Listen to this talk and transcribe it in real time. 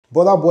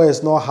Burnaboy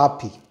is not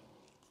happy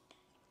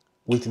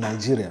with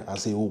Nigeria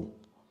as a whole.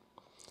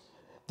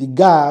 The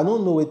guy, I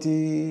don't know what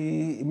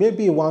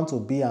maybe he wants to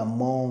be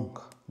among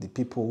the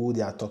people who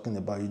they are talking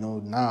about. You know,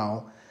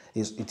 now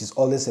it is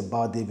always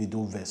about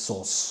Davido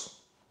versus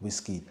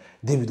Whiskey.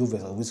 Davido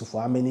versus Whiskey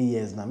for how many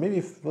years now?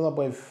 Maybe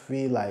Burnaboy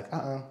feel like,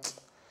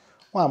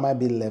 why am I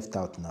being left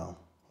out now?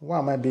 Why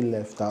am I being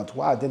left out?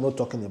 Why are they not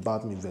talking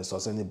about me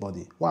versus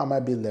anybody? Why am I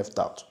being left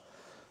out?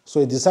 So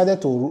he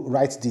decided to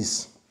write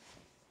this.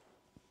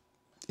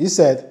 He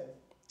said,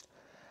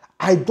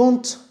 I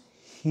don't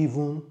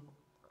even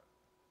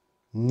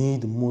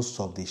need most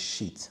of the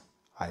shit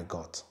I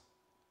got.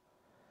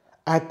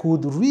 I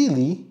could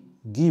really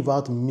give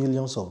out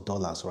millions of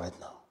dollars right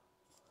now,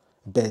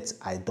 but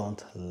I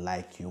don't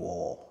like you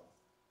all.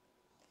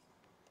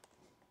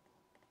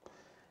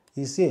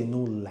 He said, no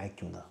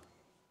like you now.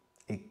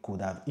 It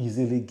could have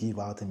easily give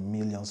out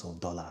millions of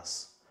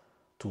dollars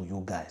to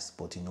you guys,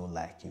 but he no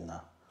like you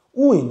now.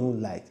 Who he no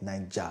like?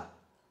 Niger.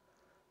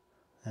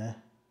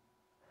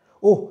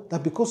 Oh,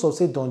 that because of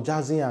say Don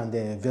Jazzy and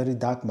the Very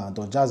Dark Man,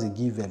 Don Jazzy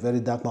give a Very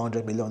Dark Man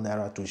 100 million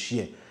naira to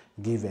share,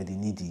 give the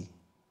needy.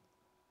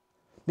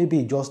 Maybe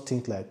he just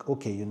think like,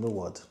 okay, you know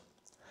what?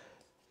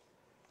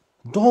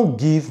 Don't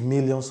give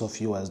millions of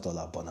US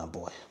dollar,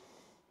 Burnaboy.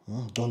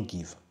 Don't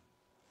give.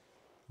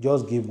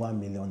 Just give 1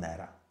 million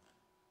naira.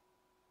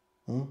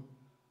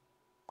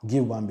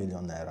 Give 1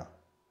 million naira.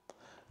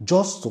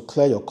 Just to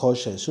clear your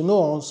conscience. You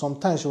know,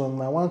 sometimes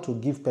when I want to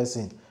give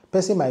person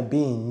might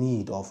be in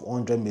need of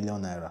 100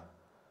 million naira.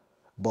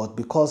 But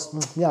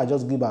because me, I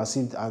just give her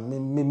seed and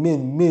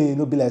me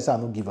no be like say I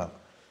no give her.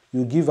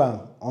 You give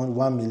her on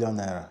 1 million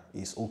naira,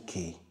 it's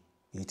okay.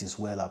 It is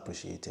well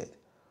appreciated.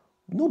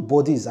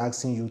 Nobody is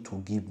asking you to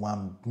give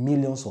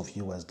millions of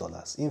US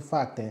dollars. In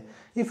fact,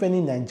 if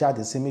any Niger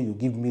they say me you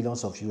give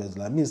millions of US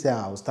dollars, me say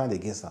I will stand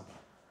against them.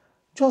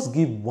 Just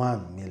give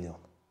 1 million,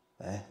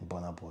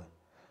 Burnaboy.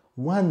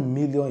 1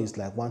 million is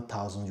like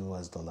 1,000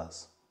 US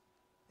dollars.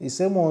 It's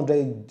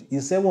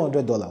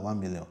 $700, 1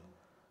 million.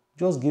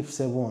 Just give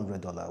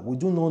 $700. We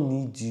do not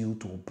need you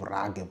to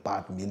brag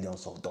about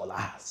millions of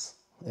dollars.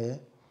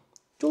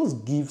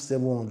 Just give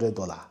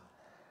 $700.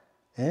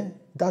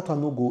 That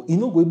one no go. It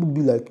no go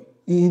be like.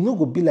 It no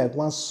go be like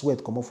one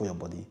sweat come up for your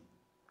body.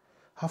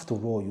 After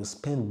all, you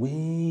spend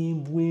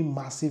way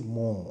massive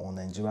more on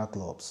Nigeria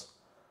clubs.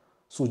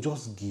 So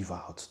just give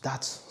out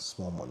that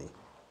small money.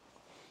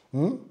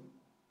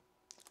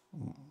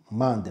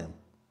 Man them,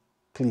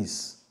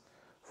 please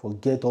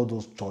forget all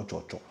those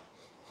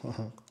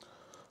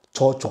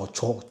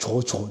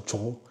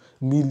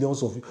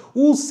millions of you.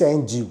 Who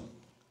send you?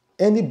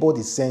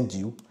 Anybody send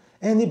you?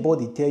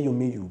 Anybody tell you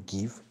may you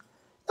give?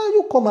 Now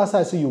you come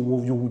outside say you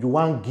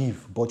want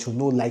give, but you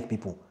no like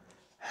people.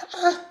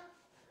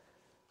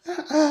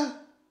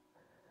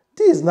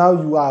 This now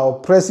you are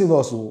oppressing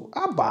us.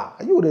 Abba,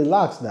 you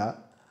relax now.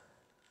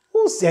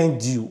 Who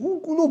sent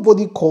you?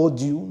 Nobody called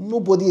you.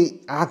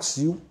 Nobody asked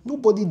you.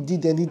 Nobody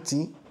did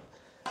anything.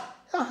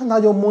 Now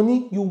your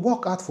money, you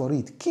work hard for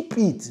it. Keep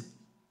it.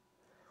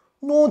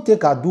 No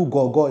take a do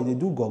go. They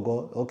do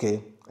go.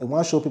 Okay. I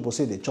want to show people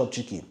say they chop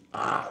chicken.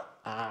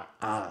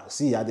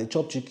 See, they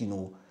chop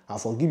chicken. I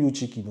forgive you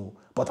chicken.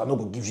 But I'm not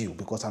going to give you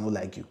because I don't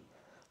like you.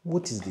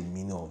 What is the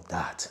meaning of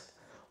that?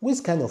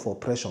 Which kind of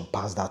oppression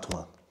past that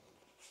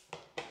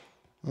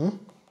one?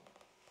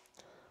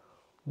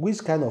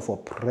 Which kind of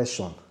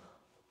oppression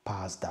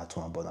past that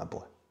one,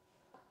 Burnaboy?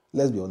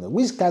 Let's be honest.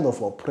 Which kind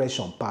of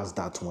oppression past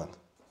that one?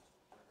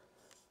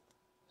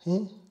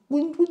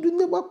 We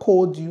never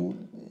called you.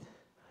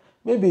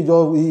 Maybe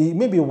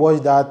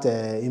watch that.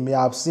 He may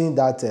have seen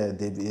that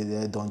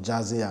Don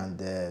Jazzy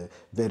and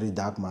Very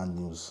Dark Man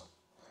news.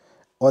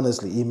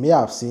 Honestly, he may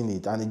have seen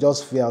it and he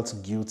just felt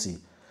guilty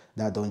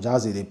that Don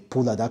Jazzy they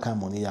pull that kind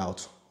of money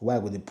out. Why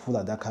would they pull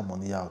that kind of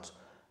money out?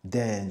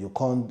 Then you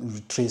can't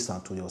retrace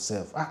them to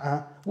yourself.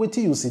 Wait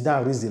till you sit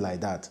down reason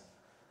like that.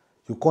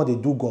 You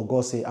can't do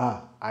go say,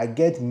 I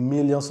get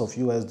millions of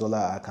US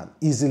dollars I can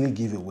easily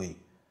give away.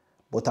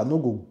 But I no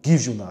go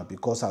give you now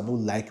because I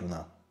don't like you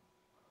now.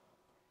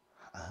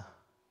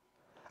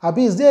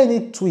 Abi, is there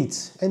any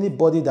tweet,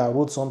 anybody that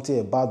wrote something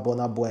about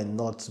Burnaboy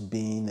not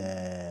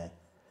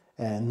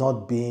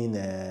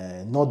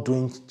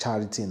doing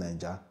charity in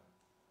Nigeria?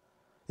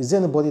 Is there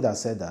anybody that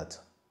said that?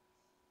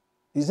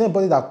 Is there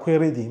anybody that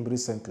queried him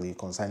recently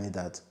concerning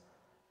that?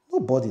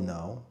 Nobody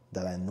now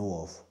that I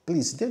know of.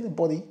 Please, is there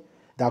anybody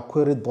that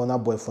queried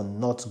Burnaboy for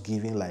not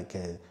giving like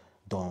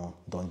Don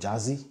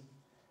Jazzy?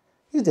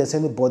 If there's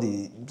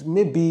anybody,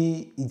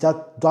 maybe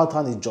that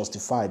one is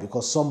justified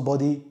because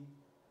somebody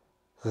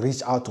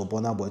reached out to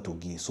Burnaboy to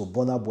give. So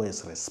Burnaboy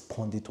is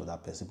responding to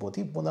that person. But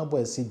if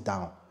Burnaboy sit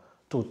down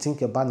to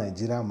think about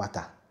Nigeria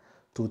matter,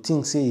 to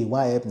think say he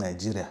want help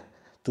Nigeria,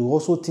 to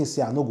also think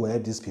say I no go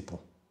help these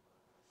people.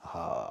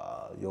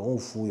 You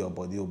won't fool your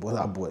body,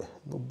 Burnaboy.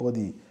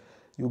 Nobody.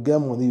 You get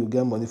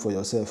money for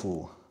yourself.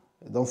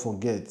 Don't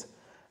forget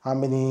how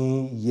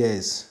many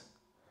years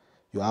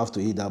you have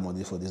to eat that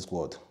money for this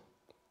world.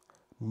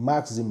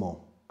 Maximum.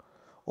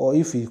 Or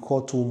if you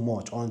call too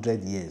much,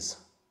 100 years.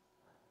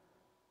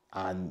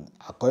 and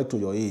according to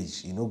your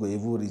age, you no go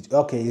even reach.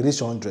 Okay, you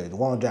reach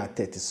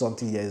 130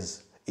 something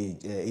years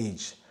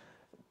age,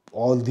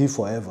 all live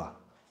forever.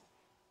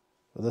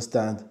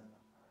 Understand?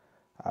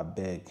 I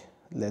beg,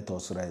 let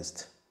us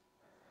rest.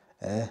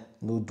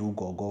 No do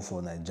go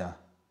for Naija.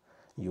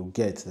 You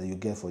get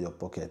for your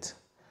pocket.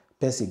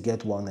 Person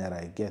get 1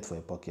 naira, he get for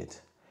a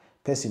pocket.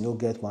 Person no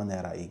get 1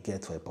 naira, he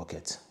get for a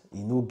pocket.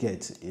 He no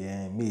get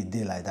me a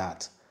day like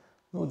that.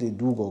 No, they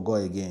do go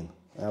again.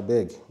 I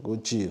beg, go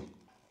chill.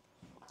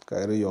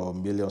 Carry your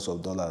millions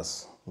of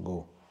dollars,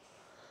 go.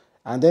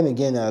 And then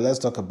again, let's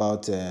talk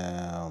about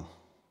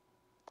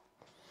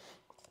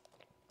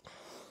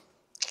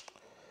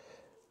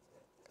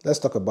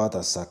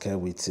Asake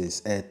with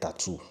his hair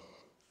tattoo.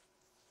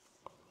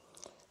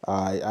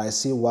 I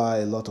see why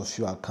a lot of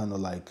you are kind of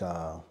like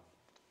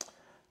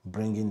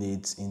bringing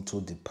it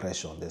into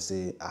depression. They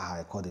say,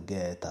 I call the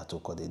girl tattoo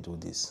because they do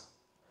this.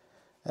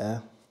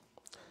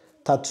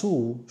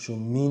 Tattoo should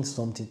mean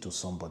something to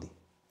somebody.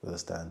 You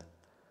understand?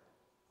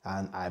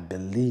 And I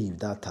believe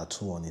that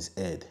tattoo on his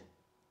head,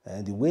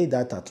 the way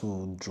that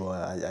tattoo draw,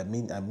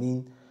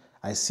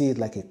 I see it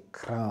like a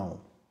crown.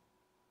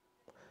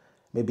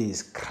 Maybe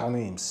he's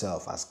crowning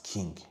himself as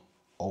king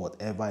or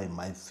whatever it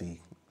might feel.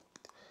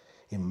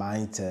 It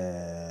might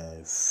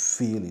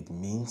feel it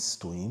means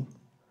to him,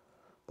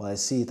 but I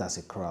see it as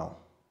a crown.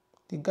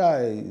 The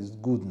guy is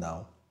good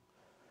now.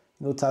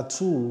 You know,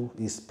 tattoo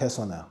is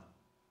personal.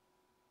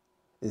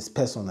 It's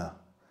personal.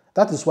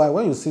 That is why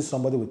when you see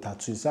somebody with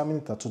tattoo, you say, how many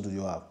tattoos do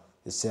you have?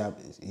 You say,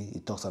 he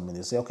talks about it.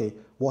 You say, okay,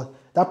 what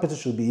that person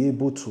should be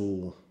able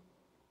to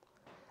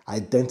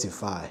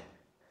identify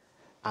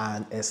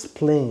and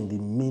explain the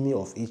meaning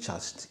of each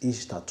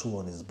tattoo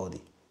on his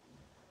body.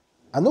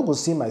 I'm not going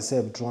to see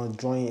myself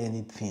drawing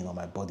anything on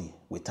my body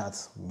without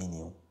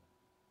meaning,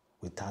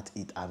 without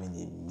it having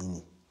a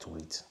meaning to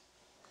it.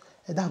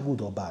 Is that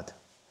good or bad?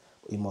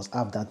 It must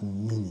have that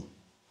meaning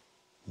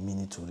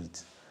to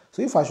it.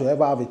 So if I should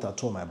ever have a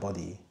tattoo on my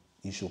body,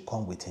 it should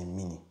come with a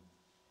meaning.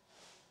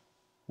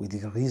 With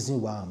the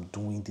reason why I'm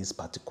doing this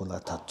particular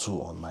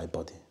tattoo on my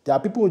body. There are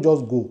people who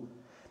just go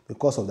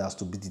because of their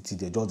stupidity.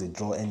 They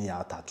draw any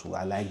tattoo.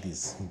 I like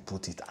this,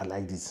 put it. I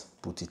like this,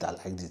 put it. I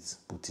like this,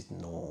 put it.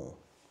 No.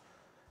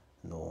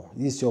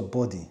 This is your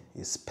body.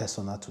 It's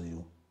personal to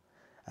you.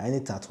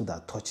 Any tattoo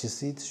that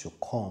touches it should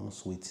come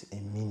with a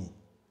meaning.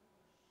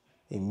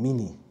 A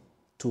meaning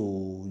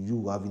to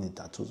you having a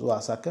tattoo. So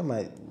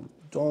Asake,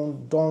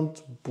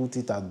 don't put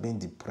it as being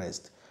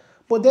depressed.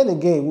 But then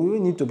again, we really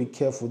need to be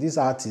careful. These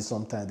artists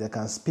sometimes, they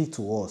can speak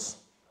to us.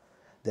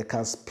 They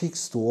can speak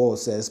to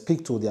us,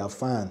 speak to their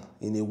fan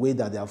in a way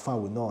that their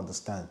fan will not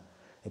understand.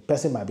 A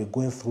person might be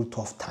going through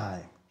tough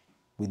time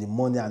with the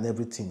money and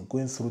everything,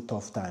 going through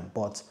tough time,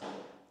 but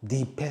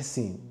the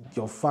person,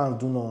 your fan,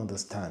 do not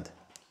understand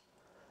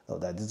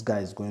that this guy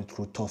is going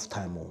through tough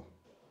time.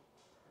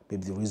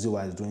 Maybe the reason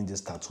why he's doing this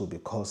tattoo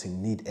because he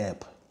need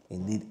help. I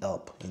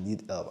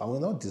will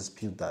not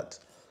dispute that.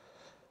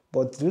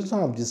 But the reason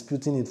I'm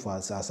disputing it for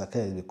Asake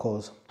is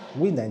because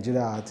we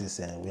Nigerian artists,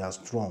 we are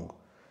strong.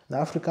 The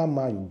African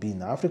man you be.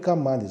 The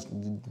African man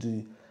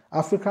the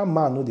African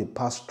man know they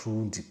pass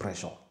through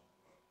depression.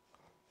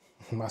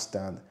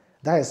 Understand?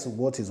 That is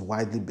what is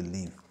widely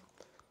believed.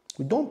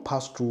 We don't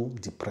pass through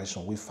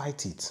depression. We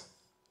fight it.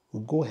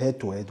 We go head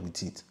to head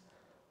with it.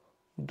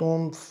 We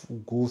don't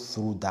go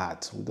through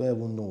that. We don't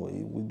even know.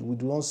 We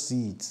don't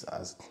see it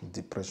as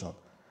depression.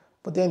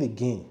 But then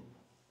again,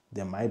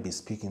 they might be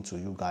speaking to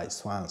you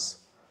guys, fans,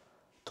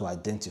 to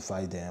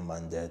identify them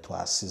and to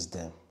assist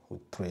them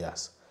with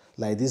prayers.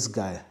 Like this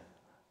guy,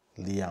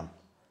 Liam,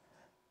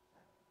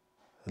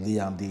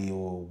 the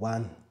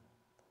One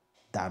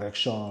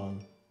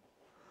Direction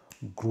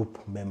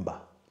group member.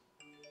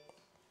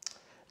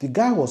 The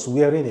guy was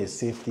wearing a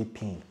safety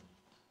pin.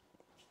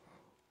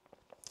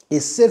 A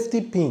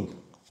safety pin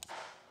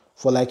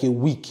for like a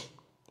week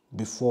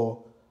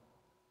before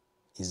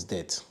his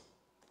death.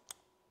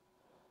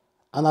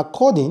 And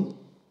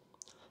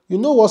you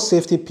know what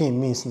safety pin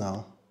means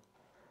now?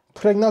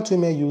 Pregnant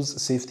women use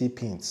safety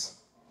pins.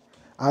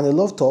 And a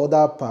lot of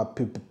other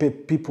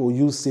people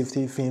use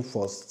safety pins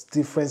for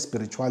different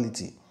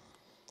spirituality.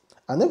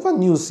 I never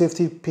knew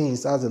safety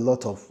pins has a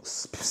lot of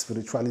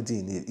spirituality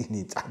in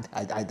it.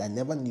 I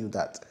never knew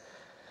that.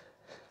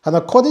 And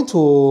according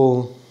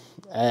to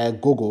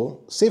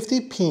Google,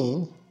 safety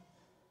pin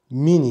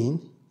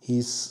meaning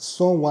is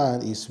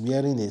someone is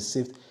wearing a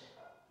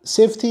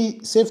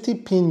safety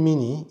pin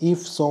meaning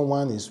if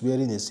someone is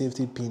wearing a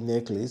safety pin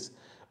necklace,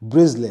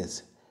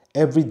 bracelet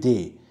every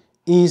day.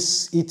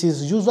 It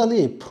is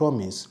usually a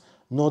promise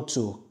not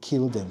to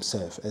kill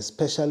themselves,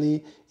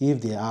 especially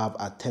if they have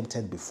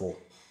attempted before.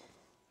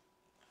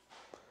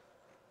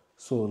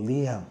 So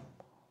Liam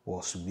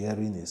was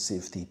wearing a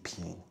safety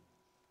pin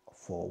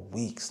for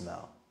weeks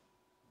now.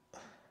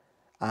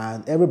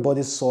 And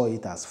everybody saw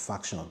it as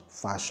fashion,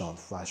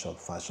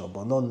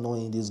 but not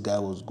knowing this guy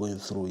was going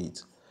through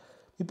it.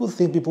 People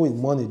think people with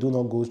money do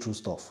not go through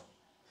stuff.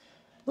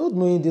 Not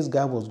knowing this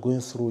guy was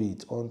going through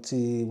it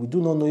until we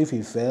do not know if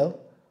he fell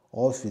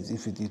or if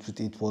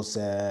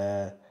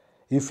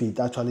it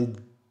actually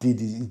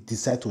did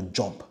decide to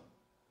jump.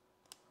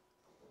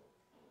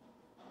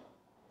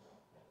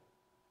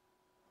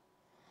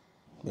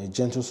 May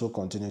gentle soul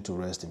continue to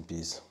rest in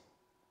peace.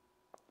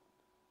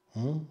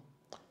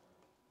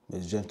 May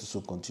gentle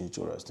soul continue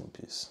to rest in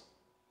peace.